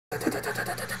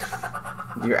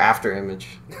Your after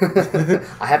image.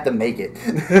 I have to make it.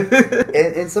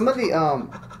 And some of the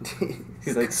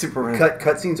He's like Superman.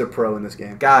 Cutscenes are pro in this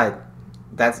game. God,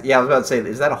 that's I was about to say,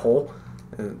 is that a hole?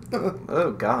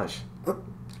 Oh gosh.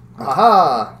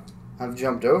 Aha! I've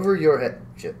jumped over your head.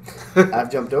 Shit.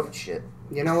 I've jumped over shit.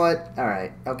 You know what? All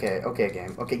right. Okay,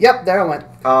 game. Okay. Yep. There I went.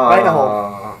 Right in the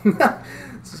hole.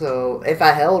 So if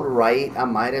I held right, I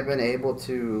might have been able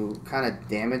to kind of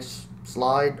damage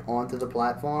slide onto the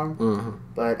platform. Mm-hmm.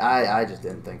 But I just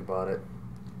didn't think about it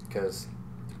because,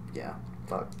 yeah,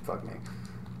 fuck me.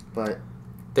 But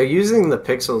they're using the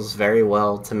pixels very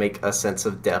well to make a sense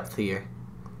of depth here.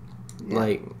 Yeah.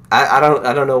 Like I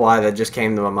don't know why that just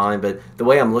came to my mind, but the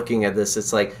way I'm looking at this,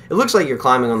 it's like it looks like you're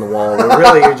climbing on the wall, but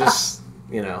really you're just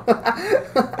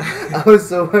I was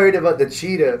so worried about the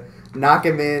cheetah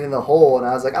knocking me in the hole, and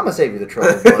I was like, I'm gonna save you the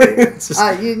trouble, buddy.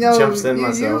 Jumps in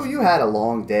myself. You had a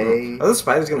long day. Are those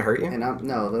spiders gonna hurt you? And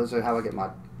no, those are how I get my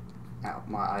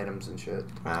items and shit.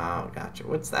 Oh, gotcha.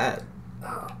 What's that?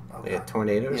 Like a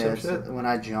tornado or some shit? When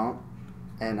I jump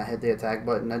and I hit the attack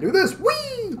button, I do this.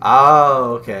 Whee!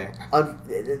 Oh, okay.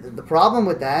 The problem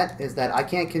with that is that I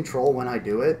can't control when I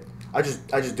do it. I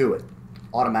just do it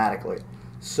automatically.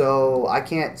 So I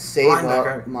can't save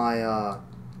up my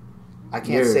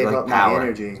my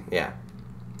energy. Yeah.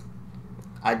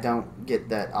 I don't get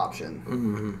that option.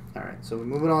 Mm-hmm. All right, so we're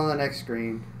moving on to the next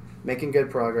screen, making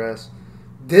good progress.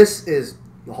 This is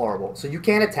horrible. So you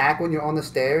can't attack when you're on the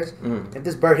stairs. If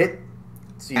this bird hits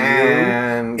you,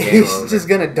 he's just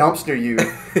gonna dumpster you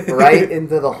right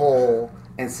into the hole.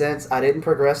 And since I didn't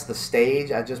progress the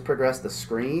stage, I just progressed the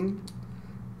screen.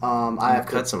 I have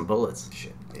cut some bullets.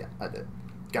 Shit, yeah, I did.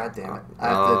 God damn it! I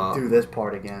have to do this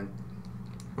part again.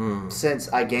 Since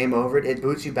I game over it, it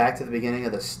boots you back to the beginning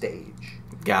of the stage.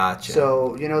 Gotcha.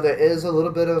 So, there is a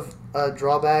little bit of a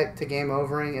drawback to game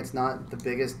overing. It's not the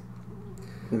biggest.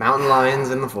 Mountain lions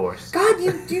in the forest. God,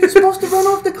 you're supposed to run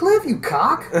off the cliff, you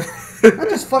cock. Not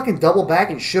just fucking double back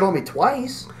and shit on me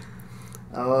twice.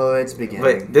 Oh, it's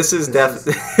beginning. But this is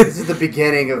definitely... This is the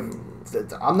beginning of...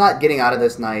 I'm not getting out of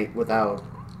this night without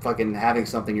fucking having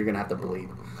something you're going to have to bleed.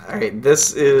 Alright,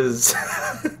 this is...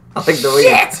 I like the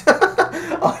way I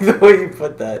like the way you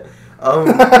put that.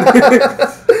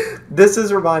 This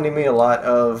is reminding me a lot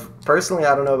of... Personally,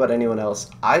 I don't know about anyone else.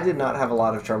 I did not have a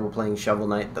lot of trouble playing Shovel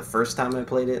Knight the first time I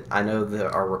played it. I know that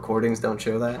our recordings don't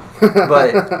show that.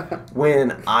 But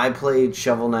when I played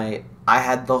Shovel Knight, I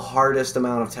had the hardest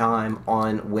amount of time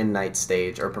on Wind Knight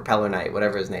stage, or Propeller Knight,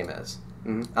 whatever his name is.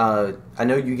 I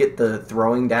know you get the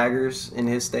throwing daggers in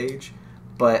his stage,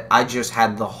 but I just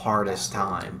had the hardest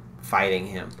time fighting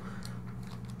him.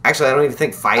 Actually, I don't even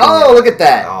think fighting him. Look at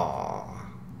that! Oh,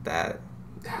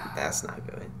 that's not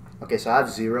good. Okay, so I have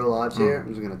 0 lives here. I'm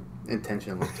just gonna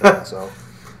intentionally kill myself.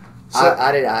 So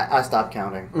I stopped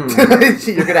counting.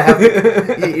 You're gonna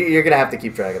have to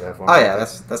keep track of that for me. Oh yeah,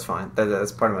 that's fine.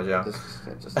 That's part of my job.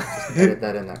 Just edit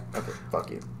that in there. Okay,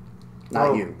 fuck you.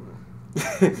 Not you.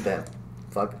 Them.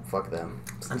 Fuck them.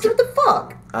 What the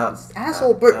fuck?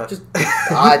 Asshole bird.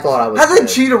 I thought I was. How did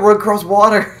Cheetah run across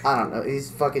water? I don't know.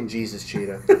 He's fucking Jesus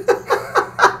Cheetah.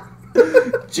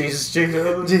 Jesus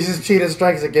Cheetah. Jesus Cheetah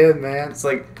strikes again, man. It's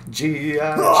like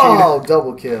Cheetah. Oh,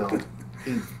 double kill.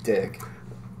 Eat dick.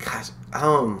 Gosh,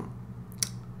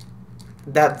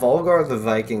 that Volgar the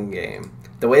Viking game,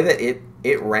 the way that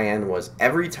it ran was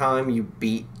every time you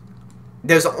beat...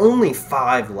 There's only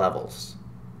 5 levels.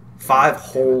 5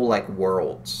 whole,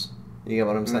 worlds. You get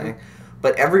what I'm saying?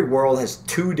 But every world has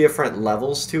 2 different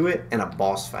levels to it and a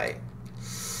boss fight.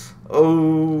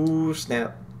 Oh,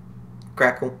 snap.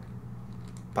 Crackle.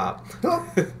 Pop.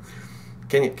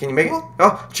 Can you make it?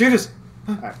 Oh, Cheetahs!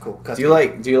 Alright, cool. Do you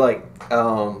like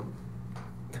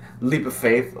leap of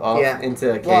faith off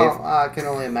into a cave? Well, I can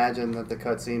only imagine that the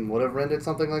cutscene would have rendered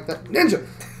something like that. Ninja!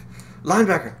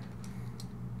 Linebacker!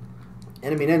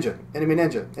 Enemy ninja! Enemy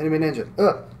ninja! Enemy ninja!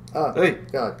 Hey!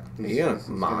 God. He's gonna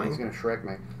Shrek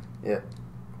me. Yeah.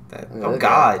 Oh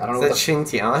God! I don't know. Is that Xing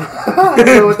Tian? I don't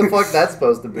know what the fuck that's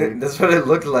supposed to be. That's what it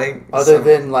looked like. Other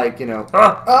than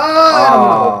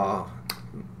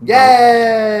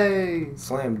Yay!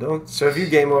 Slam dunk. So if you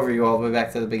game over, you all the way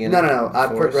back to the beginning? No. I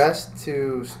progressed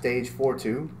to stage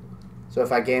 4-2. So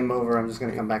if I game over, I'm just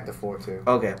going to come back to 4-2.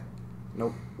 Okay.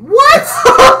 Nope. What?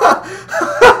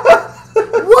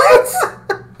 What?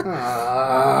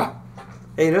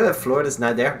 Hey, you know that Florida's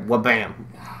not there? Wha-bam.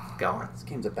 Gone. This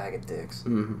game's a bag of dicks.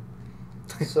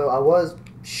 So I was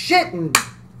shitting.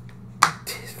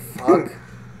 Fuck.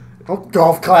 Don't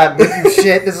golf clap me, you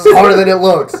shit. This is harder than it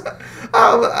looks.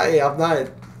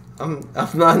 I'm I'm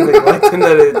not neglecting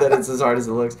that it's as hard as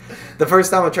it looks. The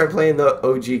first time I tried playing the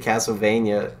OG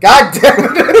Castlevania. God damn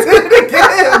it! I did it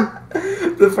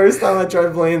again. The first time I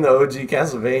tried playing the OG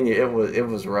Castlevania, it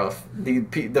was rough. The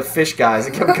fish guys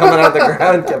that kept coming out of the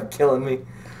ground kept killing me.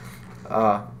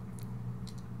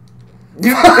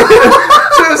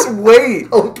 Just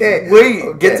wait. Okay. Wait.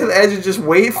 Okay. Get to the edge and just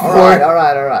wait for it. All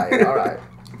right.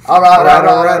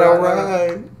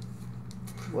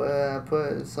 Well,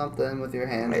 put something with your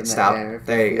hands in the air. If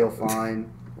there you you feel fine.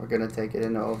 We're gonna take it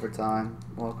into overtime.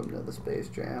 Welcome to the Space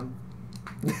Jam.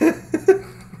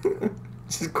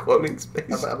 Just quoting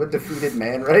Space. I'm a defeated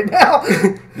man right now.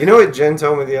 You know what Jen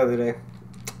told me the other day?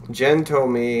 Jen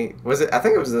told me, I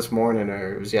think it was this morning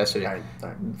or it was yesterday. All right.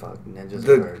 Fuck. Ninjas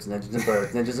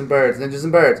and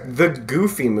birds. The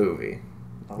Goofy movie.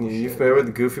 Oh, you shit. familiar with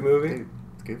the Goofy movie? Dude,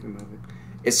 Goofy movie.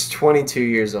 It's 22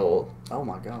 years old. Oh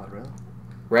my god, really?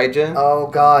 Right, Jen? Oh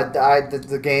god,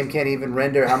 the game can't even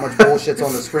render how much bullshit's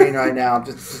on the screen right now. I'm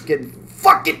just getting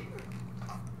fucking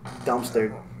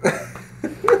dumpstered.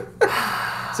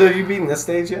 So have you beaten this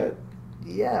stage yet?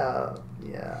 Yeah.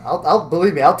 I'll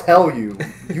believe me. I'll tell you.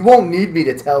 You won't need me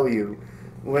to tell you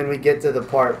when we get to the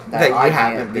part that I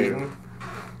haven't beaten.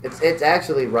 It's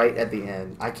actually right at the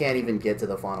end. I can't even get to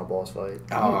the final boss fight.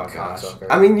 Oh gosh.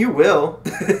 I mean, you will.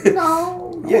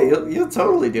 No. Yeah, you'll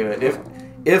totally do it.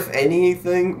 If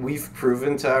anything, we've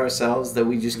proven to ourselves that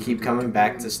we just keep coming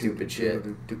back to stupid shit,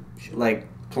 like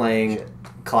playing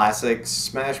classic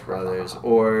Smash Brothers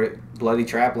or Bloody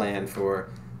Trapland for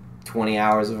 20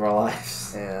 hours of our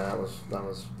lives. Yeah, that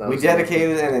was we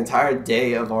dedicated an entire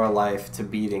day of our life to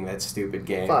beating that stupid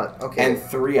game. Fuck, okay. And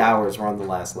 3 hours were on the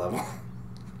last level.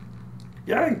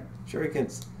 Yay!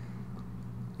 Shurikens.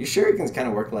 Your shurikens kind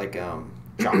of work like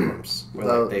chakras.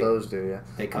 Those do, yeah.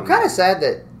 I'm kind of sad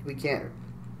that we can't...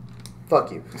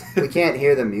 Fuck you. We can't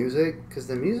hear the music, because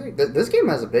the music... This game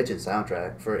has a bitchin'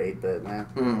 soundtrack for 8-bit, man.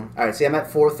 Mm. Alright, see, I'm at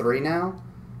 4-3 now.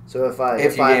 So if I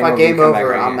game over,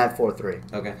 over I'm at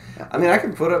 4-3. Okay. Yeah. I mean, I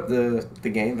can put up the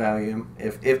game value.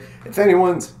 If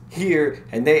anyone's here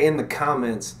and they're in the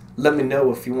comments, let me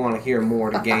know if you want to hear more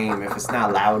of the game, if it's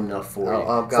not loud enough for you.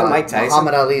 Oh, Is God. that Mike Tyson?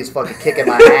 Muhammad Ali's fucking kicking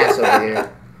my ass over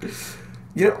here.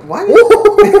 You know, why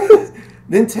did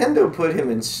Nintendo put him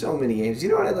in so many games? You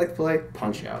know what I'd like to play?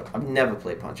 Punch-Out. I've never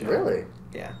played Punch-Out. Really?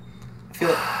 Yeah. I feel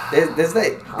like there's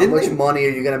that... How much money are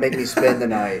you going to make me spend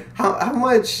tonight? How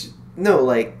much... No,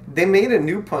 like, they made a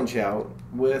new Punch-Out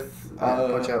with...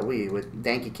 Punch-Out Wii with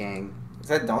Donkey Kong. Is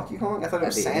that Donkey Kong? I thought it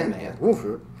was Sandman.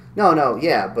 No,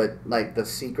 yeah, but, like, the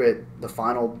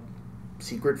final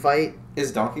secret fight...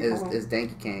 Is Donkey Kong? Is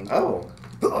Donkey Kong. Oh.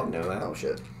 I didn't know that. Oh,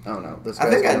 shit. Oh, no. This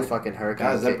guy's gonna fucking hurricane.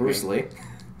 God, is that Bruce Lee?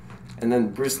 And then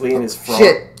Bruce Lee and his frog...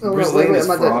 Shit! Bruce Lee and his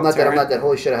frog I'm not dead.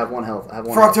 Holy shit, I have one health.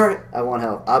 Frog turret! I have one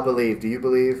health. I believe. Do you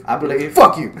believe? I believe.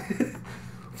 Fuck you!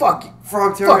 Fuck you!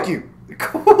 Frog turret! Fuck you!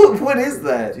 Cool. What is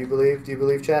that? Do you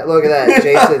believe, chat? Look at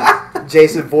that.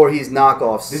 Jason Voorhees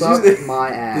knockoff. Suck my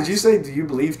ass. Did you say, do you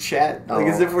believe chat? Oh. Like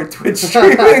as if we're Twitch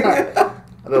streaming?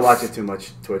 I've been watching too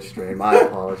much Twitch stream. I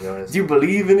apologize. Do you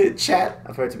believe in it, chat?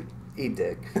 I've heard to be... Eat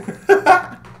dick.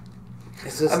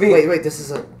 Is this... I mean, wait, this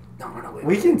is a... No, wait.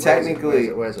 We can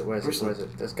technically... Where is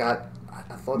it? There's got... I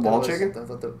thought that wall was... chicken? I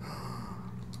thought that...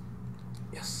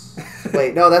 Yes.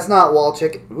 Wait, no, that's not wall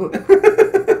chicken. Ooh.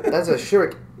 That's a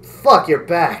shuriken. Fuck, you're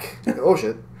back. Oh,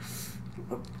 shit.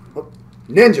 Oh.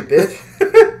 Ninja, bitch.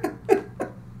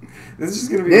 This is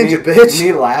just going to be ninja, bitch.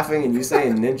 Me laughing and you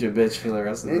saying ninja, bitch for the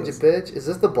rest of ninja, this. Ninja, bitch. Is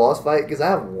this the boss fight? Because I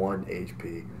have 1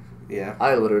 HP. Yeah.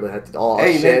 I literally had to... Oh,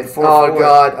 hey, shit. Oh,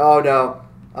 God. Oh, no.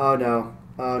 Oh, no.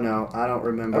 Oh, no. I don't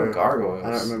remember. Oh, gargoyles.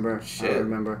 I don't remember. Shit. I don't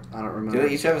remember. Do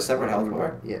they each have a separate health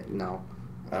bar? Yeah, no.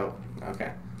 Oh,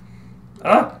 okay.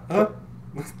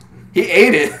 He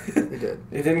ate it. He did.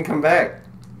 It didn't come back.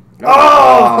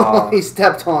 Oh! He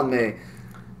stepped on me.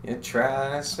 You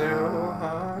try so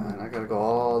hard. And I gotta go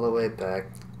all the way back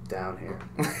down here.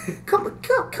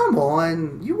 Come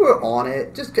on. You were on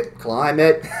it. Just climb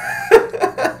it.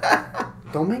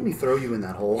 Don't make me throw you in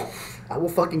that hole. I will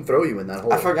fucking throw you in that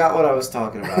hole. I forgot what I was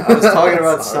talking about. I was talking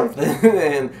about something,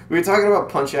 and we were talking about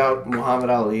Punch-Out,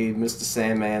 Muhammad Ali, Mr.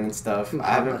 Sandman, and stuff.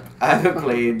 I haven't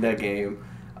played that game.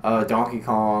 Donkey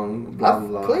Kong, blah blah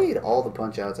blah. I've played all the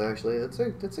Punch-Outs actually. It's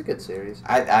a good series.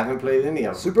 I haven't played any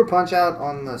of them. Super Punch-Out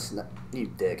on the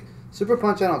you dick. Super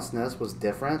Punch-Out on SNES was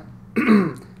different.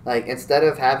 Like instead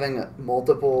of having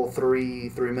multiple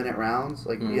 3-minute rounds,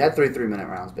 like you had 3-minute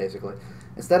rounds basically.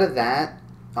 Instead of that,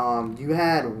 you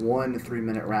had 1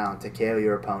 3-minute round to KO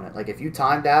your opponent. Like if you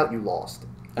timed out, you lost.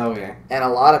 Okay. And a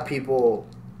lot of people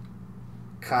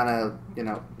kind of,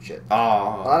 shit. Oh.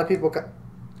 A lot of people...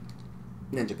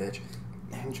 Ninja bitch.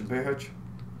 Ninja bitch.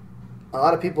 A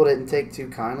lot of people didn't take too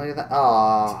kindly to that.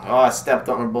 Oh, I stepped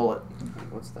on a bullet.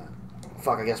 What's that?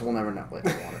 Fuck, I guess we'll never know. Wait,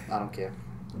 I don't care.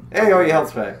 Hey, oh, your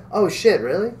health's back. Oh, shit,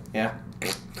 really? Yeah.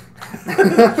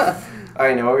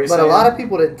 Alright, now what were you saying? But a lot of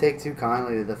people didn't take too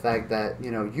kindly to the fact that, you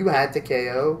know, you had to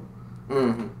KO.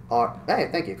 Mm-hmm. Or, hey,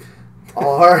 thank you.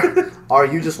 Or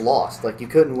you just lost. Like, you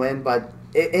couldn't win, but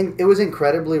it was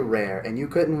incredibly rare. And you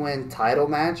couldn't win title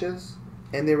matches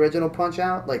in the original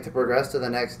Punch-Out, like to progress to the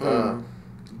next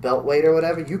belt weight or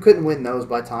whatever. You couldn't win those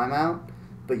by timeout,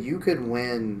 but you could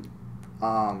win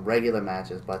regular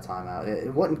matches by timeout.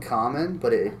 It wasn't common,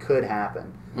 but it could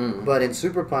happen. But in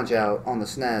Super Punch-Out on the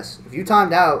SNES, if you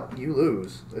timed out, you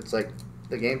lose. It's like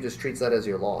the game just treats that as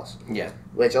your loss. Yeah.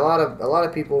 Which a lot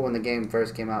of people when the game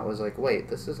first came out was like, wait,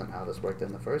 this isn't how this worked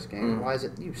in the first game. Why is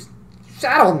it you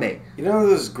shadowed me? You know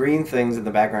those green things in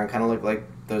the background kind of look like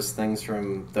those things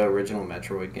from the original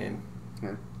Metroid game.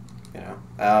 Yeah. You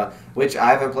know, which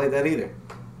I haven't played that either.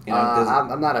 You know,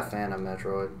 I'm not a fan of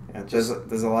Metroid. Yeah,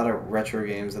 there's a lot of retro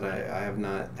games that I have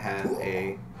not had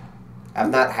I've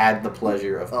not had the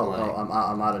pleasure of playing.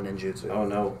 I'm out of ninjutsu. Oh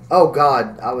no. Oh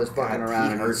god, I was fucking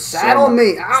around and sat so on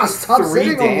me. Ah, stop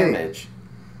sitting damage.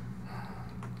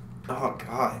 On me. Oh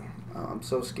god. Oh, I'm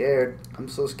so scared. I'm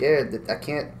so scared that I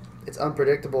can't. It's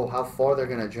unpredictable how far they're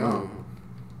gonna jump.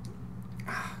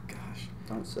 Ah, gosh.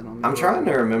 Don't sit on me. I'm trying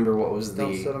to remember what was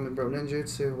Don't sit on me, bro.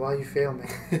 Ninjutsu. Why you fail me?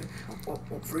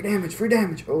 Free damage. Free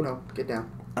damage. Oh no, get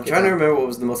down. I'm trying to remember what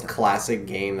was the most classic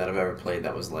game that I've ever played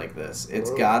that was like this. It's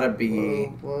gotta be.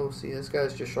 Whoa! See, this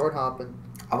guy's just short hopping.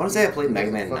 I want to say I played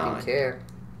Mega Man 9. Fucking care.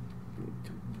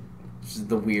 Which is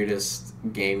the weirdest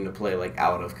game to play like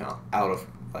out of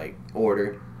like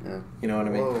order. Yeah. You know what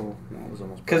I mean? Whoa! That was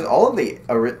almost. Because all of the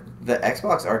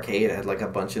Xbox Arcade had like a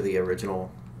bunch of the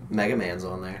original Mega Mans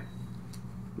on there.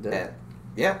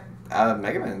 Yeah,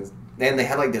 Mega Mans. And they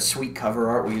had like this sweet cover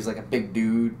art where he's like a big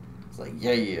dude. It's like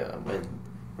but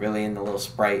really in the little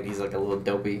sprite, he's like a little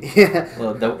dopey,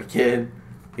 little dopey kid.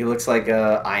 He looks like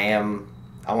I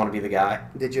want to be the guy.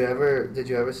 Did you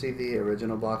ever see the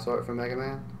original box art for Mega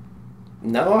Man?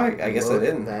 No, I guess I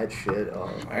didn't. That shit up. All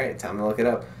right, time to look it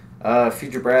up.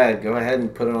 Future Brad, go ahead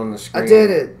and put it on the screen. I did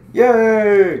it!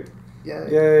 Yay!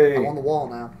 Yay! I'm on the wall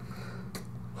now.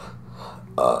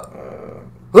 Oh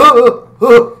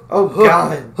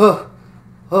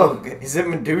God! Is it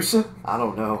Medusa? I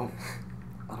don't know.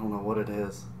 I don't know what it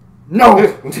is. No! No!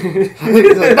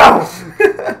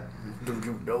 Do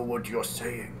you know what you're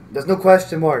saying? There's no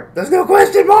question mark. There's no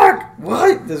question mark!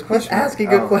 What? There's a question mark.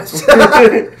 Asking a question.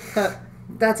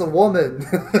 That's a woman.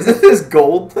 Is it this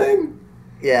gold thing?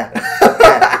 Yeah.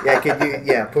 Can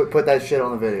you put that shit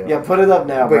on the video? Yeah, put it up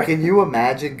now. But can you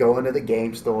imagine going to the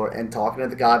game store and talking to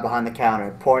the guy behind the counter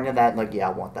and pouring in that and like, yeah,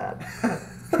 I want that.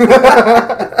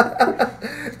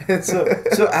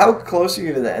 So how close are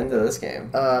you to the end of this game?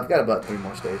 I've got about 3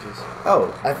 more stages.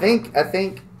 Oh. I think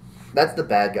that's the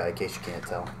bad guy, in case you can't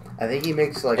tell. I think he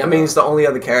makes like... I mean, it's the only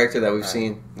other character that we've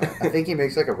seen. I think he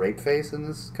makes like a rape face in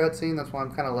this cutscene. That's why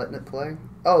I'm kind of letting it play.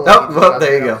 Oh, well,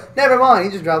 there you go. Never mind.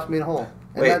 He just drops me in a hole.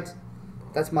 And wait.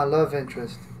 That's my love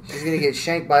interest. She's going to get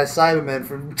shanked by a Cyberman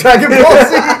from Dragon Ball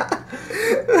Z.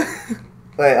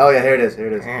 Wait, oh yeah, here it is.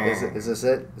 Is this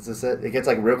it? Is this it? It gets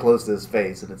like real close to his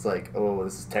face, and it's like, oh,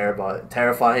 this is terrifying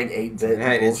 8-bit.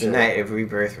 It's a night of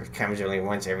rebirth, which comes only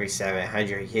once every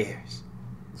 700 years.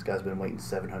 This guy's been waiting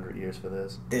 700 years for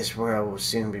this. This world will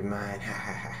soon be mine.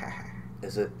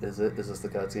 Is this the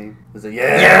cutscene? Is it?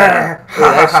 Yeah.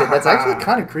 That's actually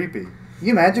kind of creepy. Can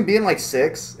you imagine being like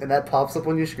 6 and that pops up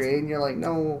on your screen? And you're like,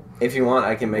 no. If you want,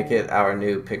 I can make it our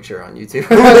new picture on YouTube.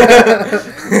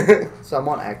 So I'm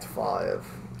on Act 5.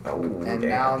 Oh, and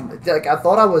now I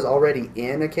thought I was already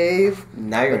in a cave.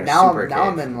 Now you're in a super cave. Now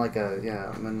I'm in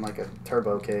like a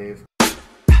turbo cave.